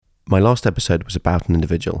My last episode was about an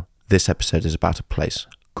individual. This episode is about a place,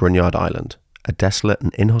 Gruinard Island, a desolate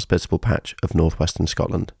and inhospitable patch of northwestern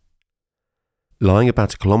Scotland. Lying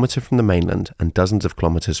about a kilometre from the mainland and dozens of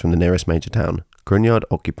kilometres from the nearest major town, Gruinard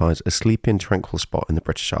occupies a sleepy and tranquil spot in the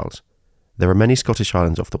British Isles. There are many Scottish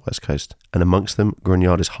islands off the west coast, and amongst them,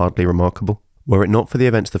 Gruinard is hardly remarkable. Were it not for the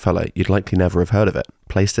events that follow, you'd likely never have heard of it,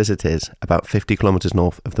 placed as it is, about 50 kilometres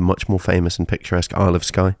north of the much more famous and picturesque Isle of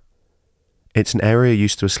Skye. It's an area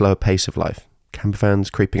used to a slower pace of life,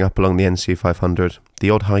 campervans creeping up along the NC 500, the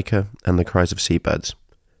odd hiker, and the cries of seabirds.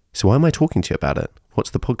 So why am I talking to you about it? What's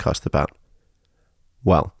the podcast about?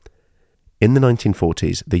 Well, in the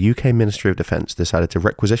 1940s, the UK Ministry of Defence decided to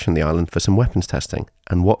requisition the island for some weapons testing,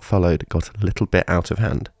 and what followed got a little bit out of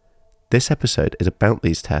hand. This episode is about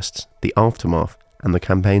these tests, the aftermath, and the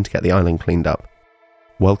campaign to get the island cleaned up.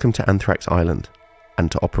 Welcome to Anthrax Island,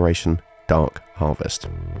 and to Operation Dark Harvest.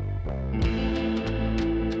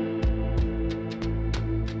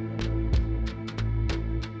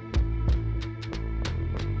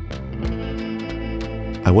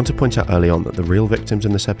 I want to point out early on that the real victims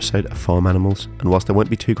in this episode are farm animals, and whilst I won't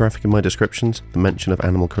be too graphic in my descriptions, the mention of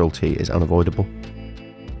animal cruelty is unavoidable.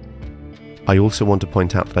 I also want to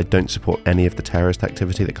point out that I don't support any of the terrorist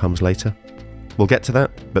activity that comes later. We'll get to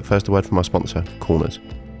that, but first a word from our sponsor, Corners.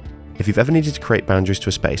 If you've ever needed to create boundaries to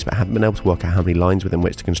a space but haven't been able to work out how many lines within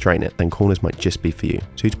which to constrain it, then Corners might just be for you.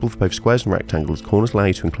 Suitable for both squares and rectangles, Corners allow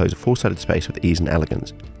you to enclose a four-sided space with ease and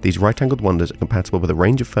elegance. These right-angled wonders are compatible with a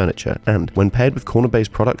range of furniture and, when paired with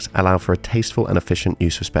corner-based products, allow for a tasteful and efficient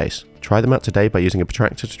use of space. Try them out today by using a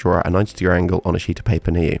protractor to draw out a 90-degree angle on a sheet of paper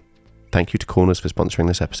near you. Thank you to Corners for sponsoring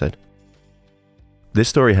this episode. This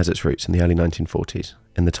story has its roots in the early 1940s,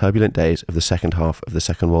 in the turbulent days of the second half of the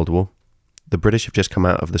Second World War. The British have just come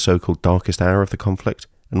out of the so-called darkest hour of the conflict,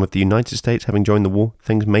 and with the United States having joined the war,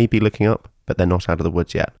 things may be looking up, but they're not out of the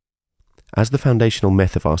woods yet. As the foundational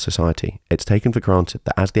myth of our society, it's taken for granted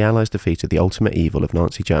that as the Allies defeated the ultimate evil of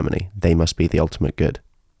Nazi Germany, they must be the ultimate good.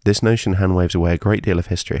 This notion handwaves away a great deal of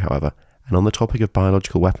history, however, and on the topic of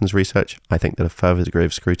biological weapons research, I think that a further degree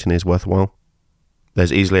of scrutiny is worthwhile.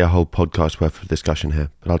 There's easily a whole podcast worth of discussion here,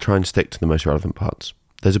 but I'll try and stick to the most relevant parts.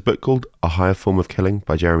 There's a book called A Higher Form of Killing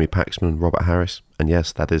by Jeremy Paxman and Robert Harris, and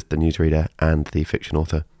yes, that is the newsreader and the fiction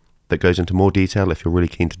author, that goes into more detail if you're really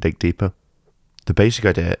keen to dig deeper. The basic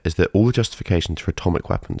idea is that all the justifications for atomic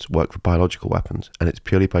weapons work for biological weapons, and it's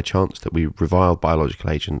purely by chance that we revile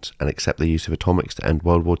biological agents and accept the use of atomics to end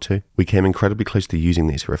World War II. We came incredibly close to using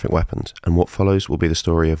these horrific weapons, and what follows will be the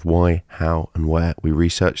story of why, how, and where we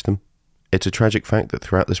researched them. It's a tragic fact that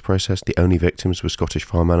throughout this process the only victims were Scottish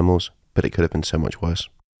farm animals, but it could have been so much worse.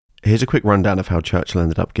 Here's a quick rundown of how Churchill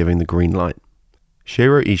ended up giving the green light.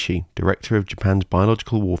 Shiro Ishii, director of Japan's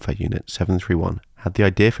Biological Warfare Unit 731, had the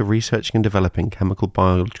idea for researching and developing chemical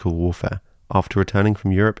biological warfare after returning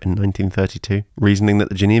from Europe in 1932, reasoning that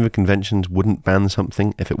the Geneva Conventions wouldn't ban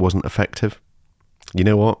something if it wasn't effective. You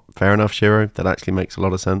know what? Fair enough, Shiro. That actually makes a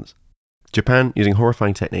lot of sense. Japan, using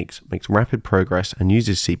horrifying techniques, makes rapid progress and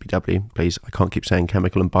uses CBW, please, I can't keep saying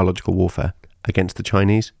chemical and biological warfare, against the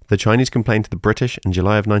Chinese. The Chinese complain to the British in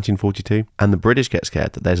July of 1942, and the British get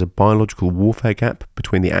scared that there's a biological warfare gap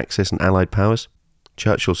between the Axis and Allied powers.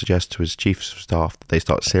 Churchill suggests to his chiefs of staff that they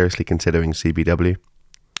start seriously considering CBW,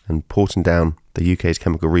 and Porton Down, the UK's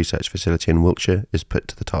chemical research facility in Wiltshire, is put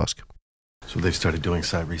to the task. So they started doing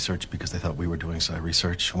psi research because they thought we were doing psi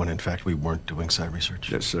research, when in fact we weren't doing psi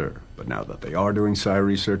research? Yes, sir. But now that they are doing psi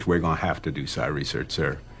research, we're going to have to do psi research,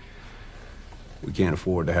 sir. We can't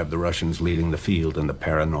afford to have the Russians leading the field in the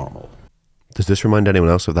paranormal. Does this remind anyone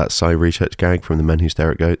else of that psi research gag from The Men Who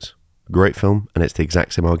Stare at Goats? Great film, and it's the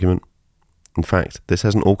exact same argument. In fact, this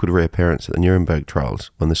has an awkward reappearance at the Nuremberg trials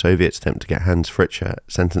when the Soviets attempt to get Hans Fritzsche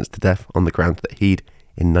sentenced to death on the ground that he'd,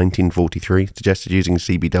 in 1943, suggested using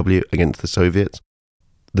CBW against the Soviets.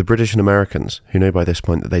 The British and Americans, who know by this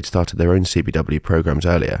point that they'd started their own CBW programs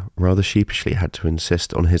earlier, rather sheepishly had to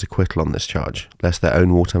insist on his acquittal on this charge, lest their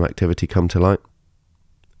own wartime activity come to light.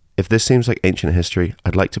 If this seems like ancient history,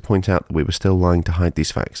 I'd like to point out that we were still lying to hide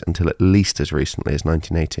these facts until at least as recently as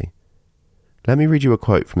 1980. Let me read you a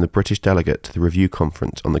quote from the British delegate to the Review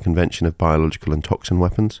Conference on the Convention of Biological and Toxin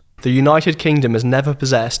Weapons. The United Kingdom has never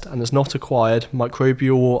possessed and has not acquired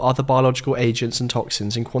microbial or other biological agents and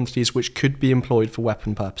toxins in quantities which could be employed for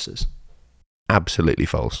weapon purposes. Absolutely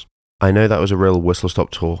false. I know that was a real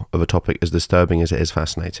whistle-stop tour of a topic as disturbing as it is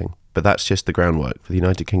fascinating, but that's just the groundwork for the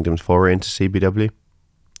United Kingdom's foray into CBW.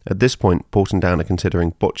 At this point, Porton Down are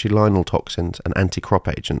considering botulinal toxins and anti-crop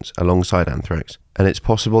agents alongside anthrax, and it's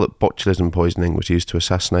possible that botulism poisoning was used to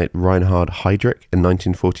assassinate Reinhard Heydrich in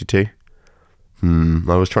 1942.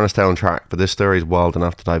 I was trying to stay on track, but this story is wild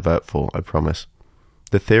enough to divert for, I promise.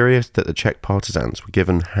 The theory is that the Czech partisans were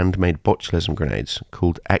given handmade botulism grenades,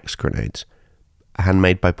 called X grenades,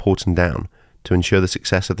 handmade by Porton Down, to ensure the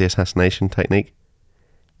success of the assassination technique.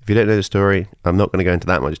 If you don't know the story, I'm not going to go into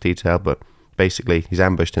that much detail, but basically he's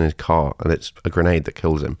ambushed in his car and it's a grenade that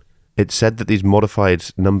kills him. It's said that these modified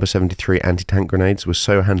number 73 anti-tank grenades were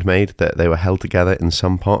so handmade that they were held together in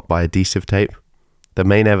some part by adhesive tape. The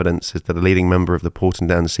main evidence is that a leading member of the Porton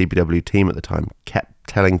Down CBW team at the time kept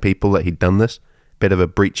telling people that he'd done this. Bit of a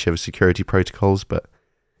breach of security protocols, but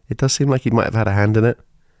it does seem like he might have had a hand in it.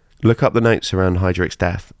 Look up the notes around Heydrich's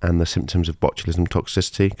death and the symptoms of botulism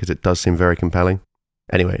toxicity, because it does seem very compelling.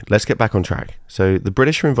 Anyway, let's get back on track. So the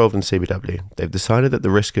British are involved in CBW. They've decided that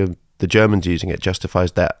the risk of the Germans using it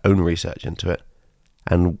justifies their own research into it.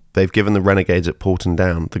 And they've given the renegades at Porton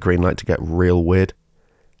Down the green light to get real weird.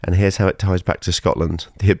 And here's how it ties back to Scotland,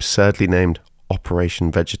 the absurdly named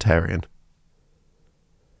Operation Vegetarian.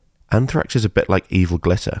 Anthrax is a bit like evil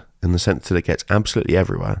glitter, in the sense that it gets absolutely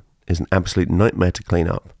everywhere, is an absolute nightmare to clean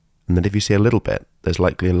up, and that if you see a little bit, there's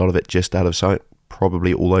likely a lot of it just out of sight,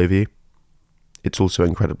 probably all over you. It's also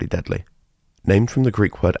incredibly deadly. Named from the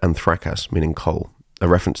Greek word anthrakas, meaning coal, a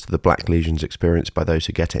reference to the black lesions experienced by those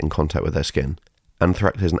who get it in contact with their skin,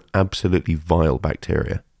 anthrax is an absolutely vile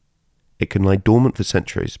bacteria. It can lie dormant for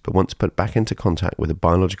centuries, but once put back into contact with a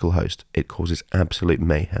biological host, it causes absolute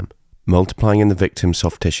mayhem. Multiplying in the victim's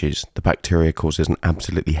soft tissues, the bacteria causes an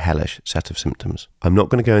absolutely hellish set of symptoms. I'm not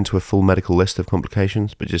going to go into a full medical list of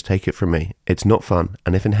complications, but just take it from me. It's not fun,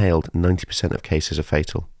 and if inhaled, 90% of cases are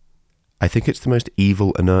fatal. I think it's the most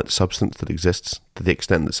evil inert substance that exists, to the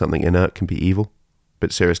extent that something inert can be evil.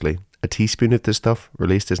 But seriously, a teaspoon of this stuff,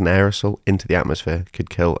 released as an aerosol into the atmosphere, could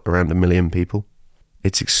kill around 1 million people.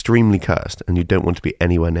 It's extremely cursed, and you don't want to be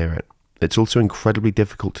anywhere near it. It's also incredibly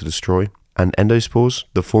difficult to destroy, and endospores,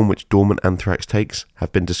 the form which dormant anthrax takes,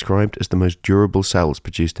 have been described as the most durable cells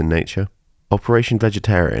produced in nature. Operation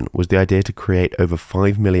Vegetarian was the idea to create over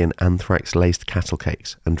 5 million anthrax-laced cattle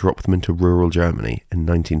cakes and drop them into rural Germany in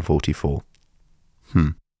 1944.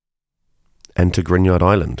 Enter Gruinard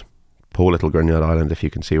Island. Poor little Gruinard Island, if you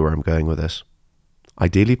can see where I'm going with this.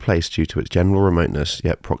 Ideally placed due to its general remoteness,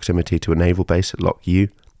 yet proximity to a naval base at Loch Ewe,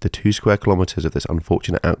 the 2 square kilometres of this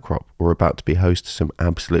unfortunate outcrop were about to be host to some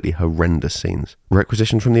absolutely horrendous scenes.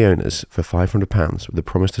 Requisitioned from the owners for £500 with the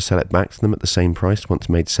promise to sell it back to them at the same price once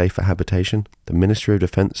made safe for habitation, the Ministry of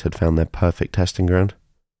Defence had found their perfect testing ground.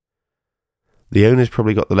 The owners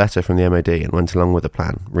probably got the letter from the MOD and went along with the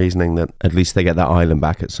plan, reasoning that at least they get that island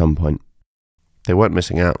back at some point. They weren't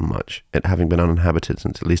missing out on much, it having been uninhabited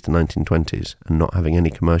since at least the 1920s and not having any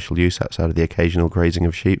commercial use outside of the occasional grazing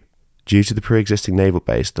of sheep. Due to the pre-existing naval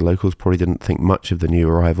base, the locals probably didn't think much of the new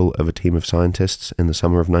arrival of a team of scientists in the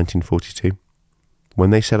summer of 1942. When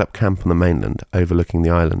they set up camp on the mainland, overlooking the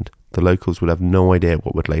island, the locals would have no idea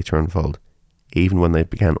what would later unfold, even when they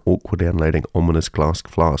began awkwardly unloading ominous glass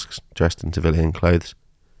flasks dressed in civilian clothes.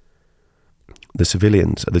 The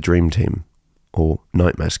civilians are the dream team, or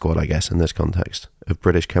nightmare squad I guess in this context, of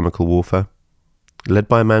British chemical warfare. Led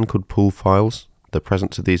by a man called Paul Files, the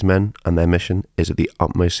presence of these men and their mission is of the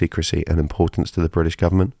utmost secrecy and importance to the British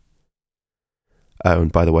government. Oh,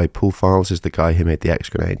 and by the way, Paul Files is the guy who made the X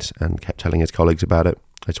grenades and kept telling his colleagues about it.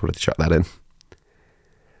 I just wanted to chuck that in.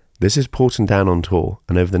 This is Porton Down on tour,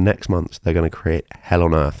 and over the next months they're going to create hell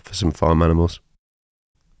on earth for some farm animals.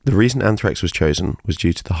 The reason anthrax was chosen was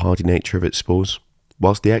due to the hardy nature of its spores.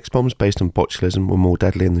 Whilst the X bombs based on botulism were more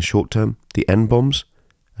deadly in the short term, the N bombs,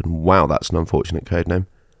 and wow, that's an unfortunate code name,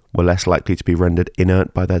 were less likely to be rendered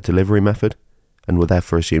inert by their delivery method, and were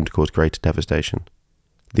therefore assumed to cause greater devastation.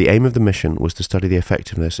 The aim of the mission was to study the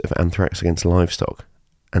effectiveness of anthrax against livestock,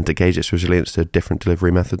 and to gauge its resilience to different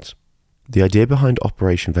delivery methods. The idea behind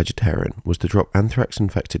Operation Vegetarian was to drop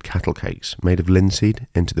anthrax-infected cattle cakes made of linseed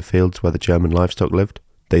into the fields where the German livestock lived.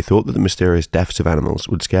 They thought that the mysterious deaths of animals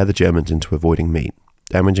would scare the Germans into avoiding meat,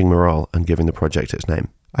 damaging morale and giving the project its name.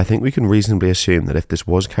 I think we can reasonably assume that if this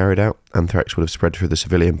was carried out, anthrax would have spread through the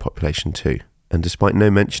civilian population too. And despite no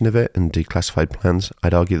mention of it in declassified plans,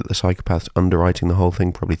 I'd argue that the psychopaths underwriting the whole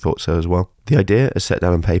thing probably thought so as well. The idea, as set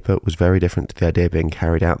down on paper, was very different to the idea being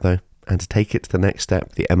carried out though, and to take it to the next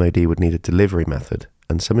step, the MOD would need a delivery method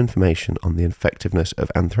and some information on the effectiveness of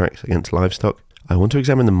anthrax against livestock. I want to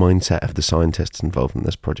examine the mindset of the scientists involved in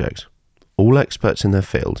this project. All experts in their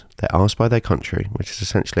field, they're asked by their country, which is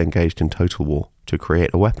essentially engaged in total war, to create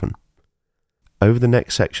a weapon. Over the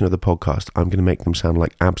next section of the podcast, I'm going to make them sound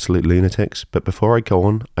like absolute lunatics, but before I go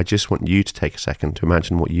on, I just want you to take a second to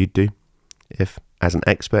imagine what you'd do if, as an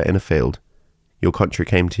expert in a field, your country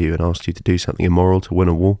came to you and asked you to do something immoral to win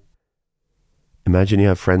a war. Imagine you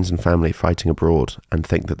have friends and family fighting abroad and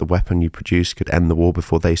think that the weapon you produce could end the war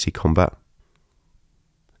before they see combat.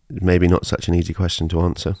 Maybe not such an easy question to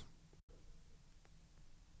answer.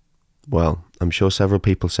 Well, I'm sure several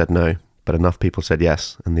people said no, but enough people said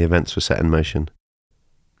yes, and the events were set in motion.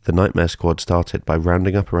 The Nightmare Squad started by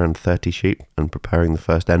rounding up around 30 sheep and preparing the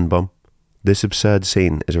first N-bomb. This absurd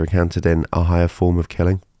scene is recounted in A Higher Form of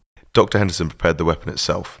Killing. Dr. Henderson prepared the weapon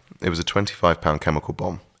itself. It was a 25-pound chemical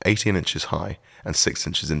bomb, 18 inches high and 6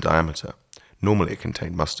 inches in diameter. Normally it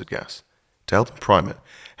contained mustard gas. To help him prime it,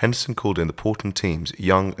 Henderson called in the Portland team's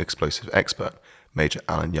young explosive expert, Major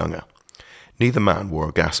Alan Younger. Neither man wore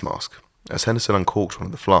a gas mask. As Henderson uncorked one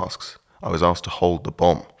of the flasks, I was asked to hold the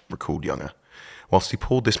bomb, recalled Younger. Whilst he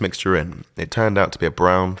poured this mixture in, it turned out to be a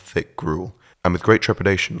brown, thick gruel, and with great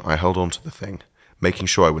trepidation I held on to the thing, making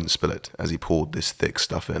sure I wouldn't spill it as he poured this thick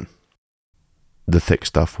stuff in. The thick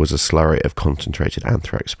stuff was a slurry of concentrated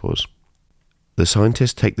anthrax spores. The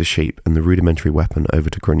scientists take the sheep and the rudimentary weapon over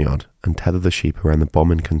to Gruinard and tether the sheep around the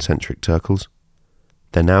bomb in concentric circles.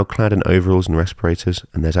 They're now clad in overalls and respirators,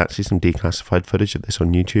 and there's actually some declassified footage of this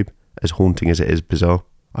on YouTube, as haunting as it is bizarre.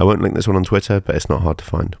 I won't link this one on Twitter, but it's not hard to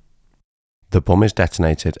find. The bomb is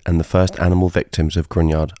detonated and the first animal victims of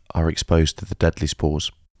Gruinard are exposed to the deadly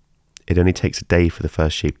spores. It only takes a day for the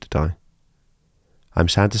first sheep to die. I'm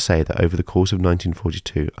sad to say that over the course of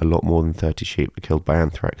 1942, a lot more than 30 sheep were killed by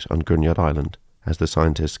anthrax on Gruinard Island as the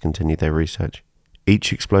scientists continued their research.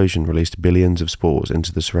 Each explosion released billions of spores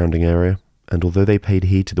into the surrounding area, and although they paid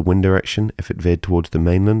heed to the wind direction if it veered towards the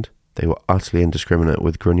mainland, they were utterly indiscriminate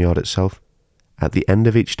with Gruinard itself. At the end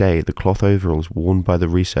of each day, the cloth overalls worn by the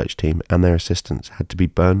research team and their assistants had to be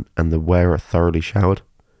burnt and the wearer thoroughly showered.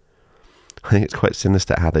 I think it's quite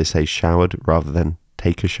sinister how they say showered rather than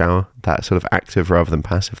take a shower. That sort of active rather than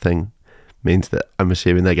passive thing means that I'm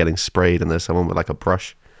assuming they're getting sprayed and there's someone with like a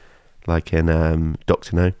brush, like in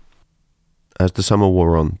Dr. No. As the summer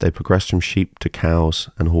wore on, they progressed from sheep to cows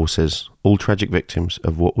and horses, all tragic victims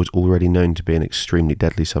of what was already known to be an extremely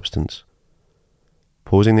deadly substance.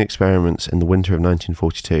 Pausing the experiments in the winter of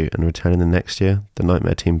 1942 and returning the next year, the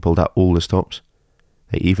Nightmare team pulled out all the stops.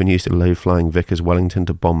 They even used a low-flying Vickers Wellington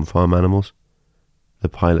to bomb farm animals. The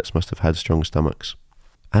pilots must have had strong stomachs.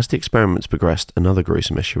 As the experiments progressed, another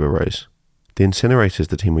gruesome issue arose. The incinerators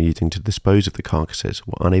the team were using to dispose of the carcasses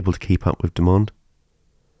were unable to keep up with demand.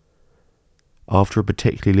 After a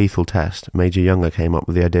particularly lethal test, Major Younger came up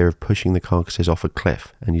with the idea of pushing the carcasses off a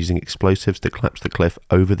cliff and using explosives to collapse the cliff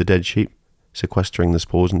over the dead sheep, sequestering the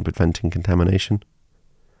spores and preventing contamination.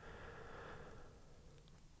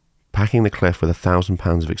 Packing the cliff with 1,000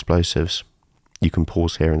 pounds of explosives, you can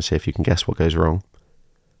pause here and see if you can guess what goes wrong.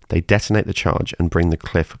 They detonate the charge and bring the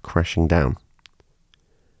cliff crashing down.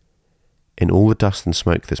 In all the dust and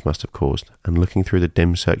smoke this must have caused, and looking through the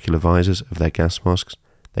dim circular visors of their gas masks,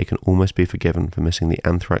 they can almost be forgiven for missing the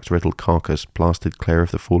anthrax-riddled carcass blasted clear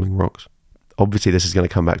of the falling rocks. Obviously this is going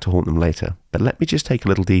to come back to haunt them later, but let me just take a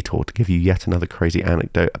little detour to give you yet another crazy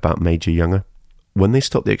anecdote about Major Younger. When they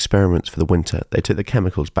stopped the experiments for the winter, they took the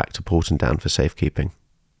chemicals back to Portendown for safekeeping.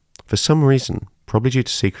 For some reason, probably due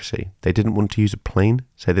to secrecy, they didn't want to use a plane,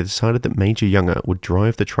 so they decided that Major Younger would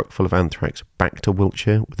drive the truck full of anthrax back to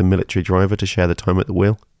Wiltshire with a military driver to share the time at the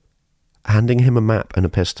wheel. Handing him a map and a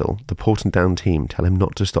pistol, the Portendown team tell him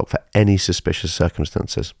not to stop for any suspicious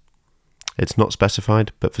circumstances. It's not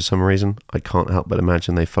specified, but for some reason, I can't help but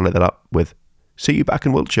imagine they follow that up with, "See you back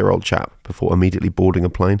in Wiltshire, old chap," before immediately boarding a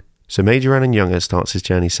plane. So Major Alan Younger starts his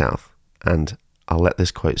journey south, and I'll let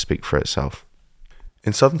this quote speak for itself.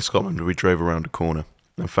 In southern Scotland, we drove around a corner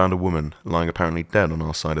and found a woman lying apparently dead on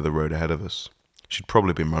our side of the road ahead of us. She'd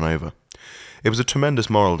probably been run over. It was a tremendous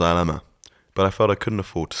moral dilemma, but I felt I couldn't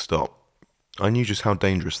afford to stop. I knew just how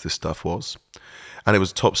dangerous this stuff was, and it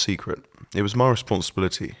was top secret. It was my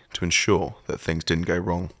responsibility to ensure that things didn't go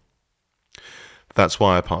wrong. That's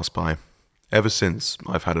why I passed by. Ever since,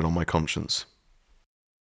 I've had it on my conscience.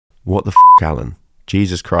 What the Alan?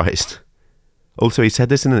 Jesus Christ. Also, he said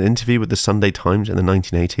this in an interview with the Sunday Times in the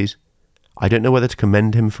 1980s. I don't know whether to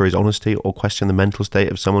commend him for his honesty or question the mental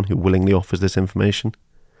state of someone who willingly offers this information.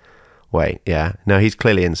 Wait, yeah, no, he's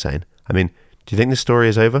clearly insane. I mean, do you think this story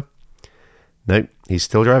is over? Nope, he's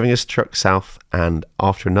still driving his truck south, and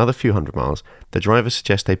after another few hundred miles, the driver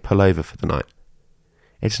suggests they pull over for the night.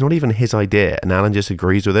 It's not even his idea, and Alan just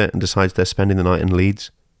agrees with it and decides they're spending the night in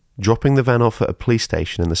Leeds. Dropping the van off at a police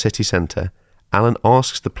station in the city centre, Alan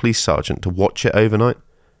asks the police sergeant to watch it overnight.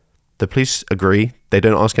 The police agree, they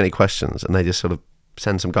don't ask any questions, and they just sort of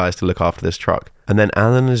send some guys to look after this truck. And then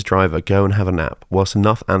Alan and his driver go and have a nap, whilst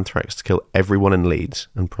enough anthrax to kill everyone in Leeds,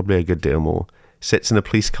 and probably a good deal more, sits in a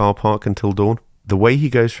police car park until dawn. The way he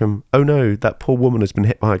goes from, oh no, that poor woman has been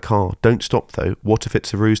hit by a car, don't stop though, what if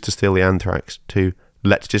it's a ruse to steal the Anthrax, to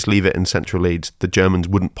let's just leave it in central Leeds, the Germans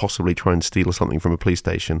wouldn't possibly try and steal something from a police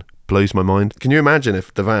station, blows my mind. Can you imagine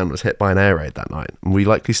if the van was hit by an air raid that night? We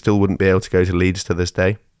likely still wouldn't be able to go to Leeds to this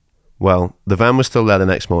day. Well, the van was still there the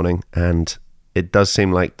next morning, and it does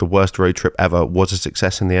seem like the worst road trip ever was a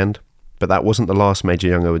success in the end, but that wasn't the last Major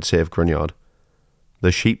Younger would see of Gruinard.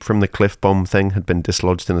 The sheep from the cliff bomb thing had been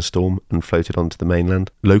dislodged in a storm and floated onto the mainland.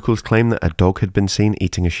 Locals claim that a dog had been seen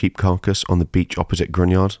eating a sheep carcass on the beach opposite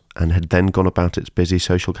Gruinard and had then gone about its busy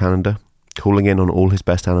social calendar, calling in on all his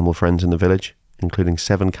best animal friends in the village, including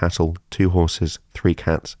 7 cattle, 2 horses, 3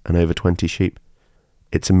 cats, and over 20 sheep.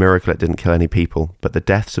 It's a miracle it didn't kill any people, but the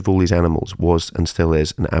deaths of all these animals was and still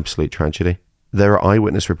is an absolute tragedy. There are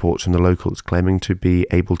eyewitness reports from the locals claiming to be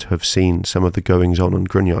able to have seen some of the goings-on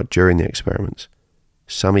Gruinard during the experiments.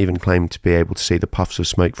 Some even claimed to be able to see the puffs of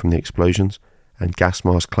smoke from the explosions and gas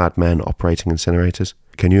mask-clad men operating incinerators.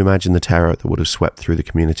 Can you imagine the terror that would have swept through the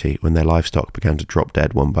community when their livestock began to drop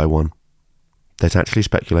dead one by one? There's actually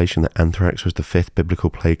speculation that anthrax was the 5th biblical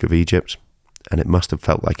plague of Egypt, and it must have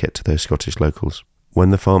felt like it to those Scottish locals. When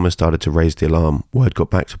the farmers started to raise the alarm, word got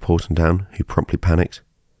back to Portendown, who promptly panicked.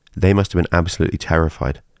 They must have been absolutely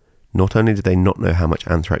terrified. Not only did they not know how much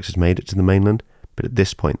anthrax has made it to the mainland, but at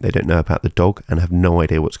this point they don't know about the dog and have no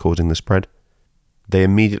idea what's causing the spread. They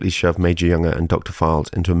immediately shoved Major Younger and Dr. Files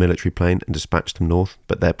into a military plane and dispatched them north,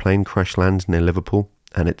 but their plane crash lands near Liverpool,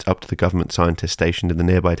 and it's up to the government scientists stationed in the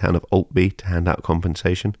nearby town of Altby to hand out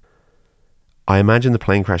compensation. I imagine the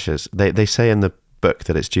plane crashes, they say in the book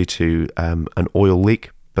that it's due to an oil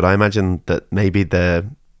leak, but I imagine that maybe the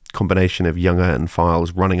combination of Younger and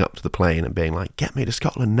Files running up to the plane and being like, get me to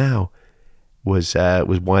Scotland now, was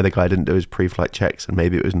why the guy didn't do his pre-flight checks, and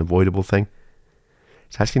maybe it was an avoidable thing.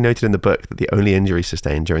 It's actually noted in the book that the only injury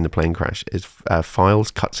sustained during the plane crash is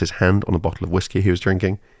Files cuts his hand on a bottle of whiskey he was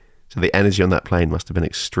drinking, so the energy on that plane must have been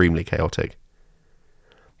extremely chaotic.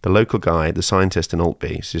 The local guy, the scientist in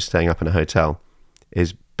Altby, who's staying up in a hotel,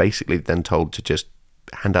 is basically then told to just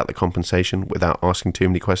hand out the compensation without asking too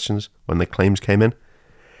many questions when the claims came in.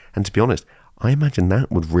 And to be honest, I imagine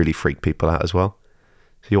that would really freak people out as well.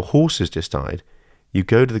 So your horse has just died. You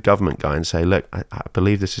go to the government guy and say, look, I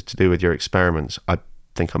believe this is to do with your experiments. I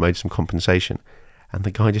think I'm owed some compensation. And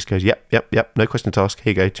the guy just goes, yep, no question to ask.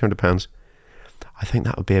 Here you go, £200. I think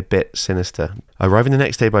that would be a bit sinister. Arriving the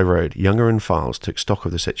next day by road, Younger and Files took stock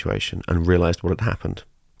of the situation and realised what had happened.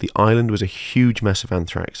 The island was a huge mess of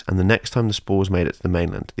anthrax, and the next time the spores made it to the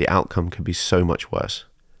mainland, the outcome could be so much worse.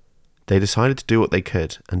 They decided to do what they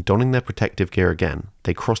could, and donning their protective gear again,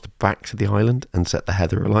 they crossed back to the island and set the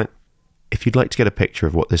heather alight. If you'd like to get a picture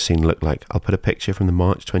of what this scene looked like, I'll put a picture from the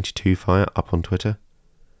March 22 fire up on Twitter.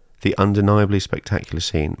 The undeniably spectacular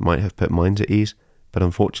scene might have put minds at ease, but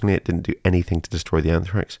unfortunately it didn't do anything to destroy the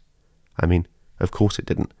anthrax. I mean, of course it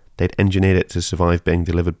didn't. They'd engineered it to survive being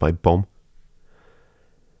delivered by bomb.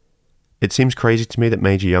 It seems crazy to me that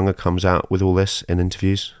Major Younger comes out with all this in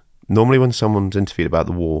interviews. Normally when someone's interviewed about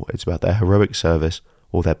the war, it's about their heroic service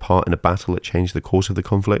or their part in a battle that changed the course of the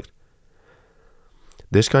conflict.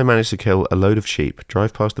 This guy managed to kill a load of sheep,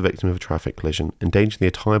 drive past the victim of a traffic collision, endanger the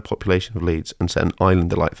entire population of Leeds, and set an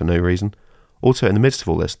island alight for no reason. Also, in the midst of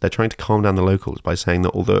all this, they're trying to calm down the locals by saying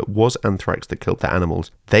that although it was anthrax that killed their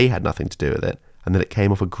animals, they had nothing to do with it, and that it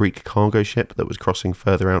came off a Greek cargo ship that was crossing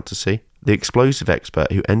further out to sea. The explosive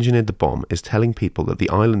expert who engineered the bomb is telling people that the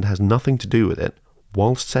island has nothing to do with it,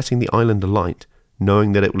 whilst setting the island alight,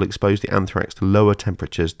 knowing that it will expose the anthrax to lower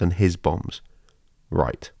temperatures than his bombs.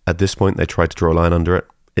 Right. At this point, they tried to draw a line under it.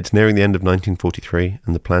 It's nearing the end of 1943,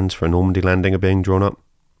 and the plans for a Normandy landing are being drawn up.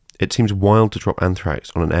 It seems wild to drop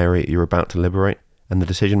anthrax on an area you're about to liberate, and the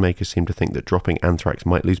decision-makers seem to think that dropping anthrax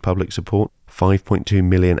might lose public support. 5.2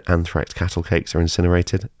 million anthrax cattle cakes are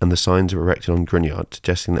incinerated, and the signs are erected on Gruinard,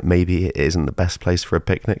 suggesting that maybe it isn't the best place for a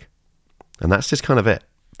picnic. And that's just kind of it.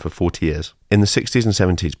 For 40 years. In the 60s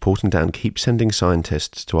and 70s, Portendown keeps sending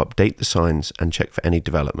scientists to update the signs and check for any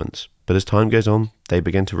developments. But as time goes on, they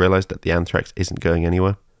begin to realise that the anthrax isn't going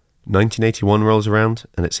anywhere. 1981 rolls around,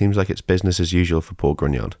 and it seems like it's business as usual for poor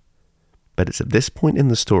Gruinard. But it's at this point in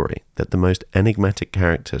the story that the most enigmatic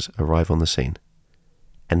characters arrive on the scene.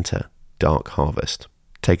 Enter Dark Harvest.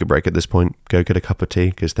 Take a break at this point, go get a cup of tea,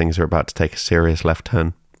 because things are about to take a serious left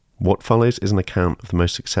turn. What follows is an account of the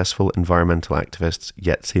most successful environmental activists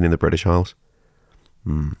yet seen in the British Isles.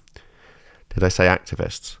 Did I say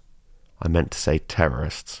activists? I meant to say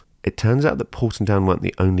terrorists. It turns out that Portendown weren't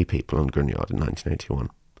the only people on Gruinard in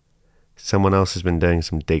 1981. Someone else has been doing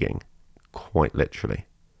some digging, quite literally.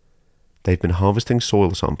 They've been harvesting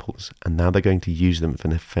soil samples, and now they're going to use them for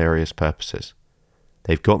nefarious purposes.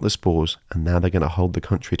 They've got the spores, and now they're going to hold the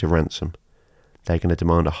country to ransom. They're going to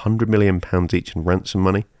demand £100 million each in ransom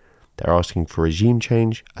money. They're asking for regime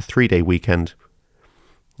change, a 3-day weekend.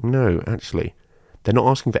 No, actually, they're not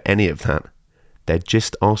asking for any of that. They're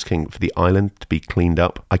just asking for the island to be cleaned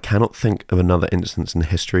up. I cannot think of another instance in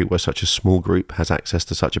history where such a small group has access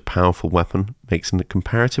to such a powerful weapon, makes a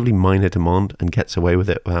comparatively minor demand, and gets away with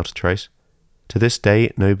it without a trace. To this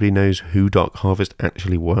day, nobody knows who Dark Harvest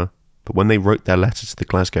actually were, but when they wrote their letter to the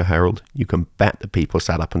Glasgow Herald, you can bet the people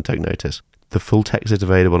sat up and took notice. The full text is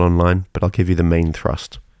available online, but I'll give you the main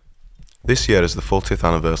thrust. This year is the 40th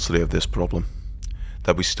anniversary of this problem.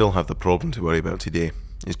 That we still have the problem to worry about today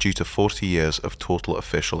is due to 40 years of total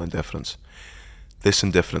official indifference. This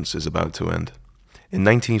indifference is about to end. In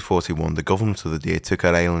 1941, the government of the day took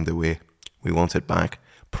our island away. We want it back,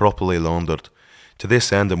 properly laundered. To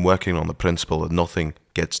this end, I'm working on the principle that nothing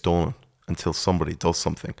gets stolen until somebody does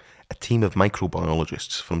something. A team of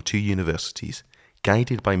microbiologists from 2 universities,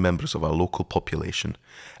 guided by members of our local population,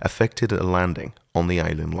 effected a landing on the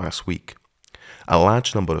island last week. A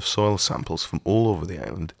large number of soil samples from all over the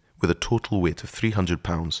island, with a total weight of 300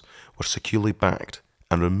 pounds, were securely bagged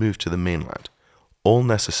and removed to the mainland. All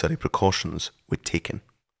necessary precautions were taken.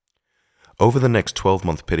 Over the next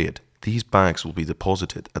 12-month period, these bags will be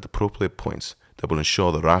deposited at appropriate points that will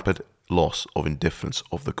ensure the rapid loss of indifference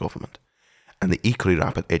of the government, and the equally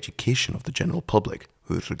rapid education of the general public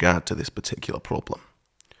with regard to this particular problem.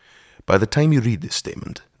 By the time you read this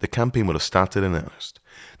statement, the campaign would have started in earnest.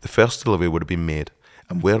 The first delivery would have been made,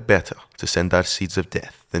 and where better to send our seeds of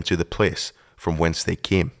death than to the place from whence they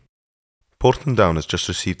came. Portland Down has just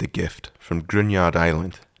received a gift from Gruinard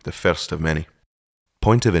Island, the first of many.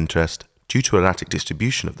 Point of interest, due to erratic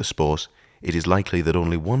distribution of the spores, it is likely that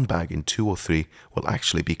only 1 bag in 2 or 3 will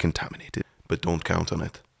actually be contaminated, but don't count on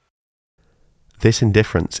it. This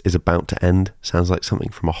indifference is about to end sounds like something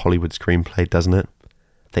from a Hollywood screenplay, doesn't it?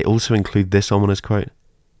 They also include this ominous quote: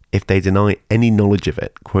 if they deny any knowledge of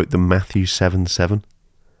it, quote them Matthew 7:7.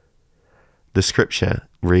 The scripture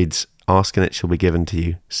reads, ask and it shall be given to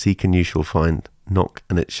you, seek and you shall find, knock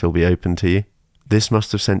and it shall be opened to you. This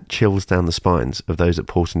must have sent chills down the spines of those at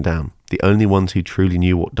Portland Down, the only ones who truly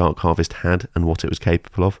knew what Dark Harvest had and what it was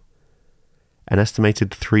capable of. An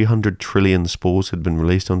estimated 300 trillion spores had been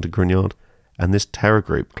released onto Gruinard, and this terror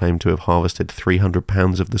group claimed to have harvested 300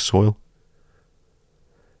 pounds of the soil.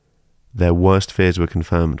 Their worst fears were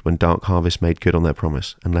confirmed when Dark Harvest made good on their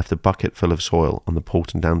promise and left a bucket full of soil on the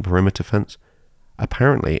Portland Down perimeter fence,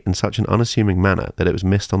 apparently in such an unassuming manner that it was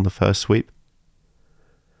missed on the first sweep.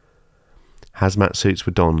 Hazmat suits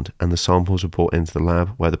were donned and the samples were brought into the lab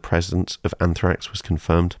where the presence of anthrax was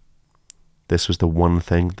confirmed. This was the one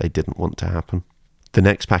thing they didn't want to happen. The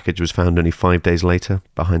next package was found only 5 days later,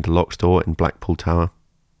 behind a locked door in Blackpool Tower.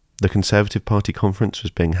 The Conservative Party conference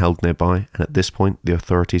was being held nearby, and at this point the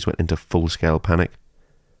authorities went into full-scale panic.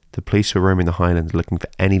 The police were roaming the Highlands looking for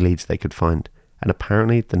any leads they could find, and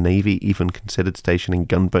apparently the Navy even considered stationing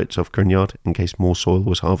gunboats off Gruinard in case more soil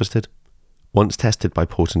was harvested. Once tested by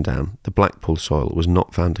Portland Down, the Blackpool soil was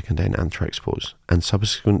not found to contain anthrax spores, and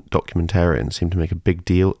subsequent documentarians seem to make a big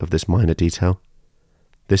deal of this minor detail.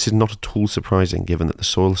 This is not at all surprising given that the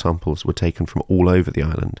soil samples were taken from all over the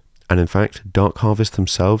island, and in fact, Dark Harvest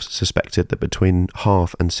themselves suspected that between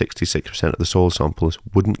half and 66% of the soil samples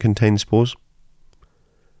wouldn't contain spores.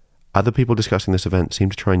 Other people discussing this event seem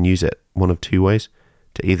to try and use it one of 2 ways,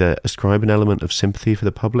 to either ascribe an element of sympathy for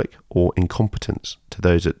the public or incompetence to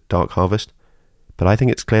those at Dark Harvest, but I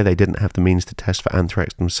think it's clear they didn't have the means to test for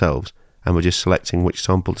anthrax themselves and were just selecting which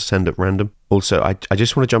sample to send at random. Also, I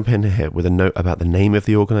just want to jump in here with a note about the name of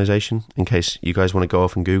the organisation, in case you guys want to go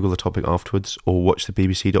off and Google the topic afterwards or watch the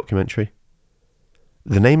BBC documentary.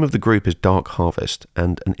 The name of the group is Dark Harvest,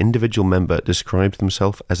 and an individual member described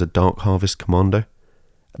themselves as a Dark Harvest Commando.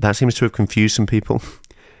 That seems to have confused some people.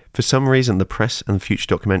 For some reason, the press and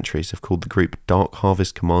future documentaries have called the group Dark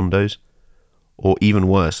Harvest Commandos, or even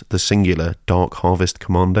worse, the singular Dark Harvest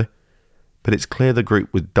Commando. But it's clear the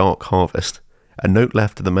group was Dark Harvest. A note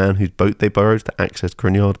left to the man whose boat they borrowed to access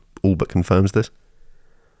Gruinard all but confirms this.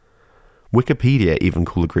 Wikipedia even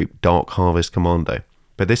call the group Dark Harvest Commando,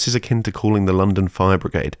 but this is akin to calling the London Fire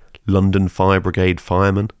Brigade London Fire Brigade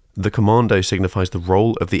Firemen. The commando signifies the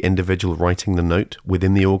role of the individual writing the note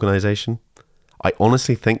within the organisation. I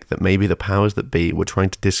honestly think that maybe the powers that be were trying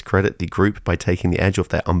to discredit the group by taking the edge off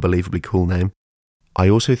their unbelievably cool name. I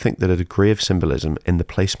also think that a degree of symbolism in the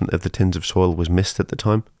placement of the tins of soil was missed at the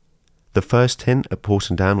time. The first tin at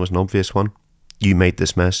Portland Down was an obvious one. You made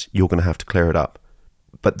this mess, you're going to have to clear it up.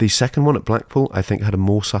 But the second one at Blackpool, I think, had a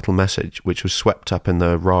more subtle message, which was swept up in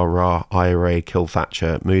the rah-rah, IRA, kill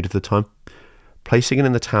Thatcher mood of the time. Placing it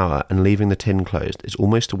in the tower and leaving the tin closed is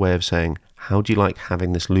almost a way of saying, how do you like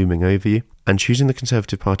having this looming over you? And choosing the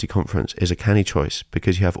Conservative Party conference is a canny choice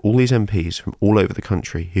because you have all these MPs from all over the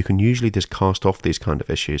country who can usually just cast off these kind of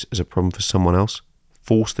issues as a problem for someone else,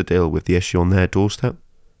 forced to deal with the issue on their doorstep.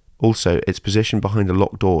 Also, its position behind a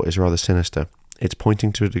locked door is rather sinister. It's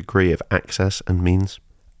pointing to a degree of access and means.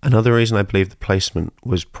 Another reason I believe the placement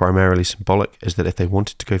was primarily symbolic is that if they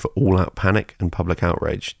wanted to go for all-out panic and public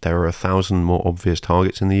outrage, there are 1,000 more obvious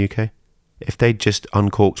targets in the UK. If they'd just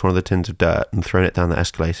uncorked one of the tins of dirt and thrown it down the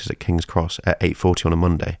escalators at King's Cross at 8:40 on a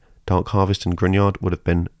Monday, Dark Harvest and Gruinard would have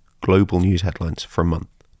been global news headlines for a month.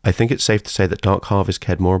 I think it's safe to say that Dark Harvest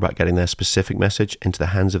cared more about getting their specific message into the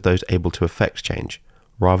hands of those able to effect change,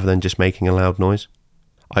 rather than just making a loud noise.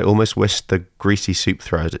 I almost wish the greasy soup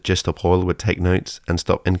throwers at Just Stop Oil would take notes and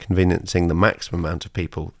stop inconveniencing the maximum amount of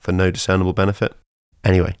people for no discernible benefit.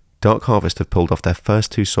 Anyway, Dark Harvest have pulled off their first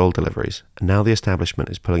 2 soil deliveries, and now the establishment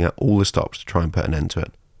is pulling out all the stops to try and put an end to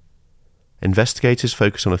it. Investigators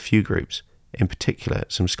focus on a few groups, in particular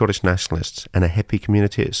some Scottish nationalists and a hippie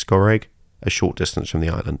community at Scoraig, a short distance from the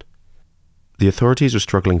island. The authorities were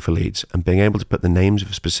struggling for leads, and being able to put the names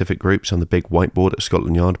of specific groups on the big whiteboard at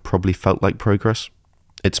Scotland Yard probably felt like progress.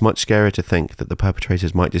 It's much scarier to think that the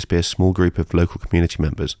perpetrators might just be a small group of local community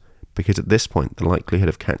members, because at this point the likelihood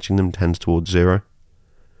of catching them tends towards 0.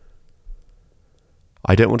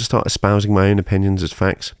 I don't want to start espousing my own opinions as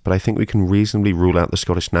facts, but I think we can reasonably rule out the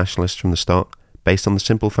Scottish nationalists from the start, based on the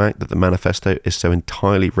simple fact that the manifesto is so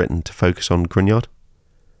entirely written to focus on Gruinard.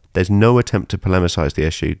 There's no attempt to polemicise the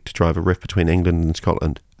issue to drive a rift between England and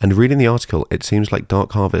Scotland, and reading the article it seems like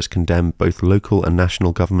Dark Harvest condemn both local and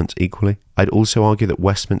national governments equally. I'd also argue that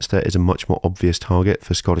Westminster is a much more obvious target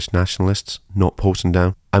for Scottish nationalists, not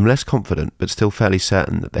Portsdown. I'm less confident, but still fairly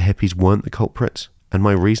certain that the hippies weren't the culprits, and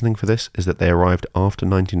my reasoning for this is that they arrived after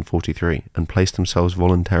 1943 and placed themselves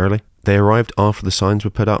voluntarily. They arrived after the signs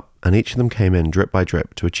were put up, and each of them came in drip by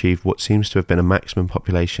drip to achieve what seems to have been a maximum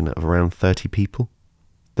population of around 30 people.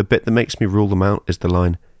 The bit that makes me rule them out is the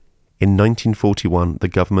line, "In 1941, the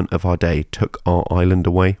government of our day took our island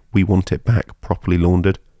away. We want it back, properly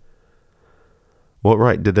laundered." What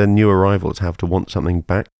right did their new arrivals have to want something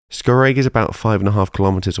back? Scoraig is about 5.5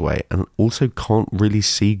 kilometres away and also can't really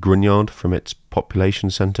see Gruinard from its population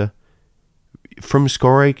centre. From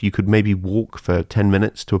Scoraig, you could maybe walk for 10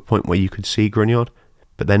 minutes to a point where you could see Gruinard,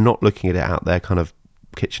 but they're not looking at it out their kind of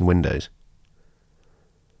kitchen windows.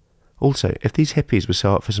 Also, if these hippies were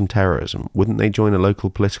so up for some terrorism, wouldn't they join a local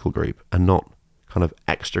political group and not kind of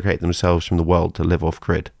extricate themselves from the world to live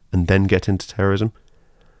off-grid and then get into terrorism?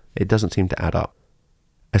 It doesn't seem to add up.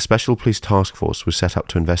 A special police task force was set up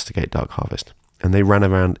to investigate Dark Harvest, and they ran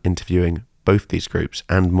around interviewing both these groups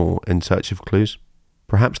and more in search of clues.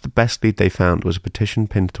 Perhaps the best lead they found was a petition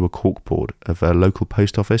pinned to a corkboard of a local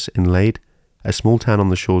post office in Lade, a small town on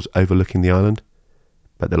the shores overlooking the island.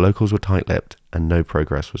 But the locals were tight-lipped and no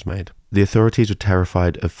progress was made. The authorities were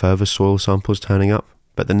terrified of further soil samples turning up,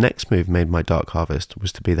 but the next move made by Dark Harvest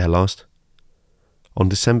was to be their last. On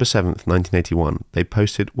December 7th, 1981, they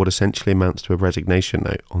posted what essentially amounts to a resignation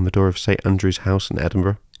note on the door of St Andrew's House in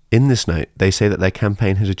Edinburgh. In this note, they say that their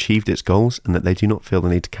campaign has achieved its goals and that they do not feel the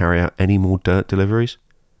need to carry out any more dirt deliveries.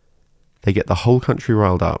 They get the whole country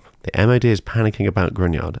riled up, the MOD is panicking about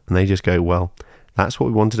Gruinard, and they just go, well, that's what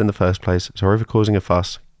we wanted in the first place, sorry for causing a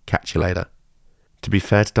fuss, catch you later. To be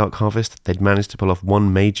fair to Dark Harvest, they'd managed to pull off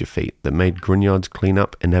one major feat that made Gruinard's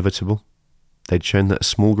clean-up inevitable. They'd shown that a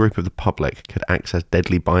small group of the public could access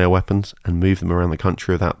deadly bioweapons and move them around the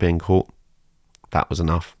country without being caught. That was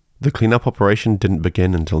enough. The clean-up operation didn't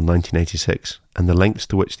begin until 1986, and the lengths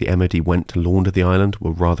to which the MOD went to launder the island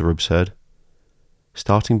were rather absurd.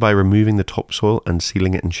 Starting by removing the topsoil and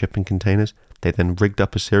sealing it in shipping containers, they then rigged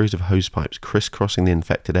up a series of hosepipes crisscrossing the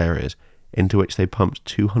infected areas, into which they pumped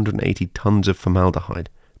 280 tons of formaldehyde,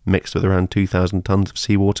 mixed with around 2,000 tons of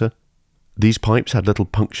seawater. These pipes had little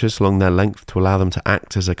punctures along their length to allow them to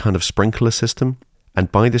act as a kind of sprinkler system,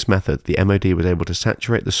 and by this method the MOD was able to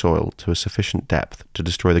saturate the soil to a sufficient depth to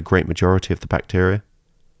destroy the great majority of the bacteria.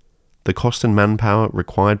 The cost and manpower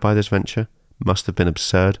required by this venture must have been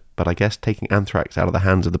absurd, but I guess taking anthrax out of the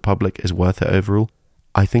hands of the public is worth it overall.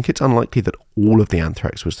 I think it's unlikely that all of the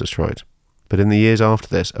anthrax was destroyed, but in the years after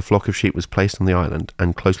this, a flock of sheep was placed on the island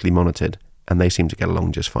and closely monitored, and they seemed to get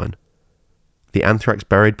along just fine. The anthrax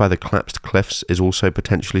buried by the collapsed cliffs is also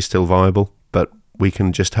potentially still viable, but we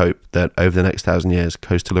can just hope that over the next 1,000 years,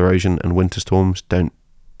 coastal erosion and winter storms don't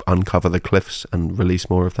uncover the cliffs and release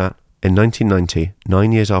more of that. In 1990,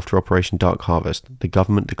 9 years after Operation Dark Harvest, the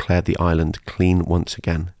government declared the island clean once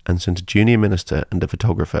again and sent a junior minister and a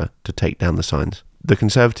photographer to take down the signs. The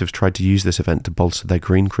Conservatives tried to use this event to bolster their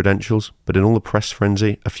green credentials, but in all the press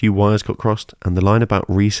frenzy, a few wires got crossed, and the line about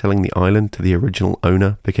reselling the island to the original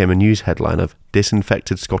owner became a news headline of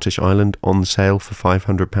 "Disinfected Scottish Island on sale for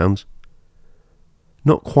 £500.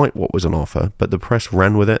 Not quite what was on offer, but the press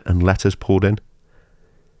ran with it and letters poured in.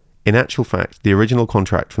 In actual fact, the original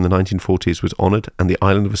contract from the 1940s was honoured and the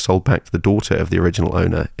island was sold back to the daughter of the original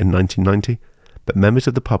owner in 1990, but members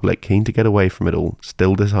of the public keen to get away from it all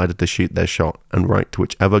still decided to shoot their shot and write to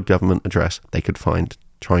whichever government address they could find,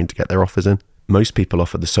 trying to get their offers in. Most people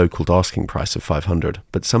offered the so-called asking price of £500,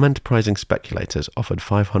 but some enterprising speculators offered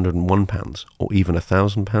 £501 or even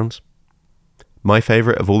 £1,000. My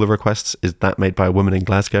favourite of all the requests is that made by a woman in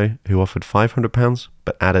Glasgow who offered £500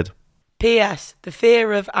 but added, P.S. The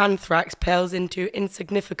fear of anthrax pales into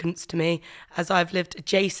insignificance to me as I've lived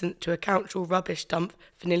adjacent to a council rubbish dump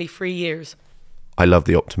for nearly 3 years. I love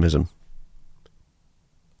the optimism.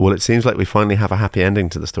 Well, it seems like we finally have a happy ending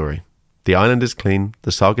to the story. The island is clean,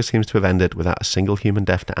 the saga seems to have ended without a single human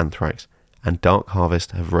death to anthrax, and Dark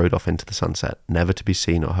Harvest have rode off into the sunset, never to be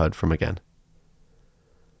seen or heard from again.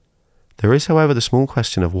 There is, however, the small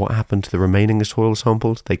question of what happened to the remaining soil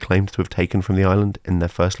samples they claimed to have taken from the island in their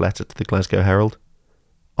first letter to the Glasgow Herald.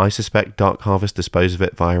 I suspect Dark Harvest disposed of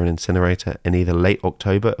it via an incinerator in either late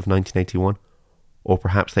October of 1981, or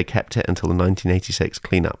perhaps they kept it until the 1986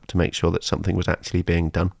 clean-up to make sure that something was actually being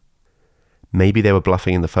done. Maybe they were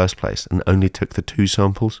bluffing in the first place and only took the 2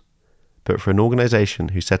 samples, but for an organisation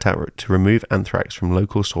who set out to remove anthrax from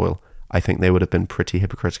local soil, I think they would have been pretty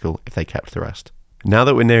hypocritical if they kept the rest. Now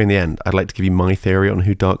that we're nearing the end, I'd like to give you my theory on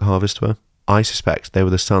who Dark Harvest were. I suspect they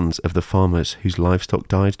were the sons of the farmers whose livestock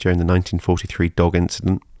died during the 1943 dog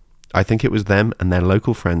incident. I think it was them and their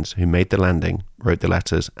local friends who made the landing, wrote the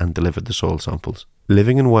letters and delivered the soil samples.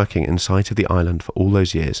 Living and working in sight of the island for all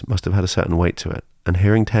those years must have had a certain weight to it, and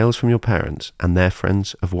hearing tales from your parents and their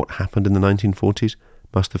friends of what happened in the 1940s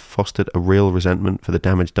must have fostered a real resentment for the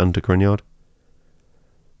damage done to Gruinard.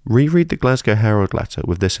 Reread the Glasgow Herald letter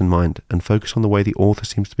with this in mind and focus on the way the author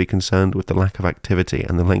seems to be concerned with the lack of activity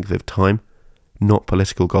and the length of time, not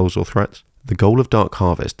political goals or threats. The goal of Dark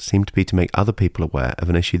Harvest seemed to be to make other people aware of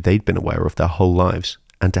an issue they'd been aware of their whole lives,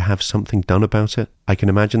 and to have something done about it. I can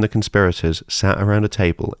imagine the conspirators sat around a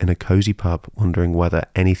table in a cosy pub wondering whether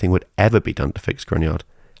anything would ever be done to fix Gruinard,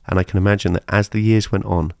 and I can imagine that as the years went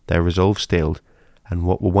on, their resolve steeled, and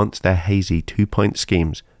what were once their hazy 2-point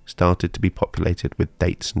schemes started to be populated with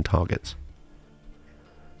dates and targets.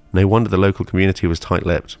 No wonder the local community was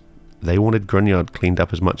tight-lipped. They wanted Gruinard cleaned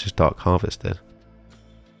up as much as Dark Harvest did.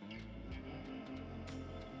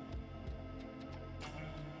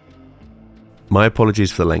 My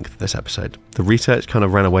apologies for the length of this episode. The research kind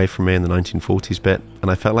of ran away from me in the 1940s bit, and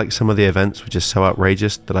I felt like some of the events were just so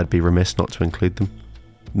outrageous that I'd be remiss not to include them.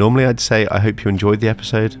 Normally I'd say I hope you enjoyed the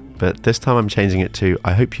episode, but this time I'm changing it to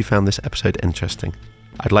I hope you found this episode interesting.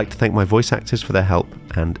 I'd like to thank my voice actors for their help,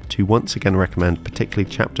 and to once again recommend particularly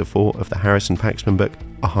Chapter 4 of the Harrison Paxman book,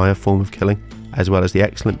 A Higher Form of Killing, as well as the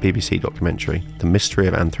excellent BBC documentary, The Mystery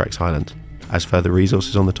of Anthrax Island, as further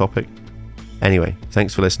resources on the topic. Anyway,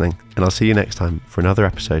 thanks for listening, and I'll see you next time for another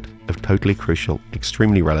episode of totally crucial,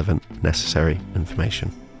 extremely relevant, necessary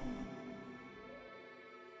information.